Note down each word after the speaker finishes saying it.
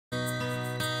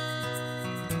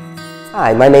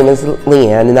Hi, my name is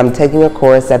Leanne and I'm taking a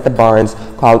course at the Barnes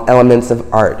called Elements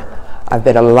of Art. I've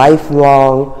been a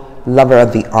lifelong lover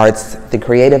of the arts, the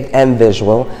creative and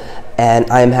visual, and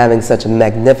I'm having such a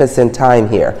magnificent time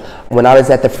here. When I was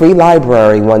at the free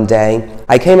library one day,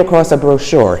 I came across a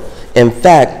brochure. In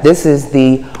fact, this is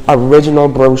the original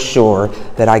brochure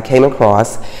that I came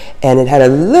across, and it had a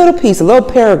little piece, a little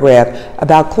paragraph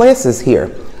about classes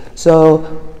here.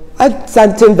 So I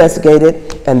decided to investigate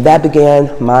it, and that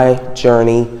began my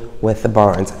journey with the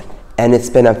Barnes. And it's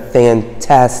been a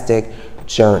fantastic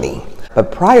journey.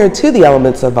 But prior to the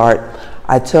Elements of Art,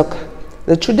 I took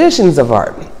the Traditions of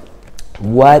Art.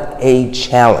 What a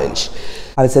challenge.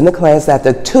 I was in the class.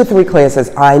 After 2 or 3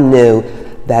 classes, I knew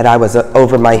that I was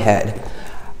over my head.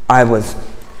 I was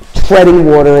treading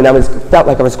water and felt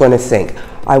like I was going to sink.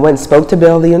 I went and spoke to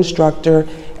Bill, the instructor,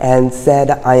 and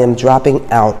said, I am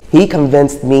dropping out. He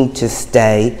convinced me to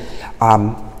stay,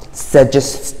 said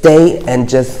just stay and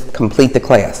just complete the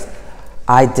class.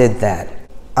 I did that.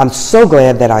 I'm so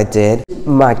glad that I did.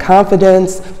 My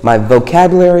confidence, my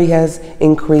vocabulary has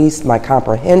increased, my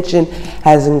comprehension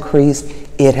has increased.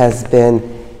 It has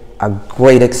been a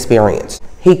great experience.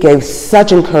 He gave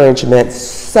such encouragement,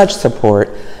 such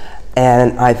support,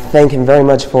 and I thank him very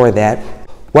much for that.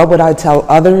 What would I tell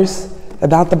others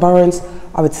about the Barnes?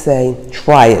 I would say,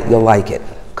 try it, you'll like it.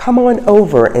 Come on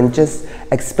over and just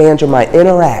expand your mind,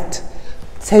 interact.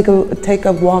 Take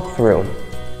a walk through.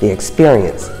 The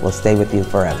experience will stay with you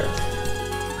forever.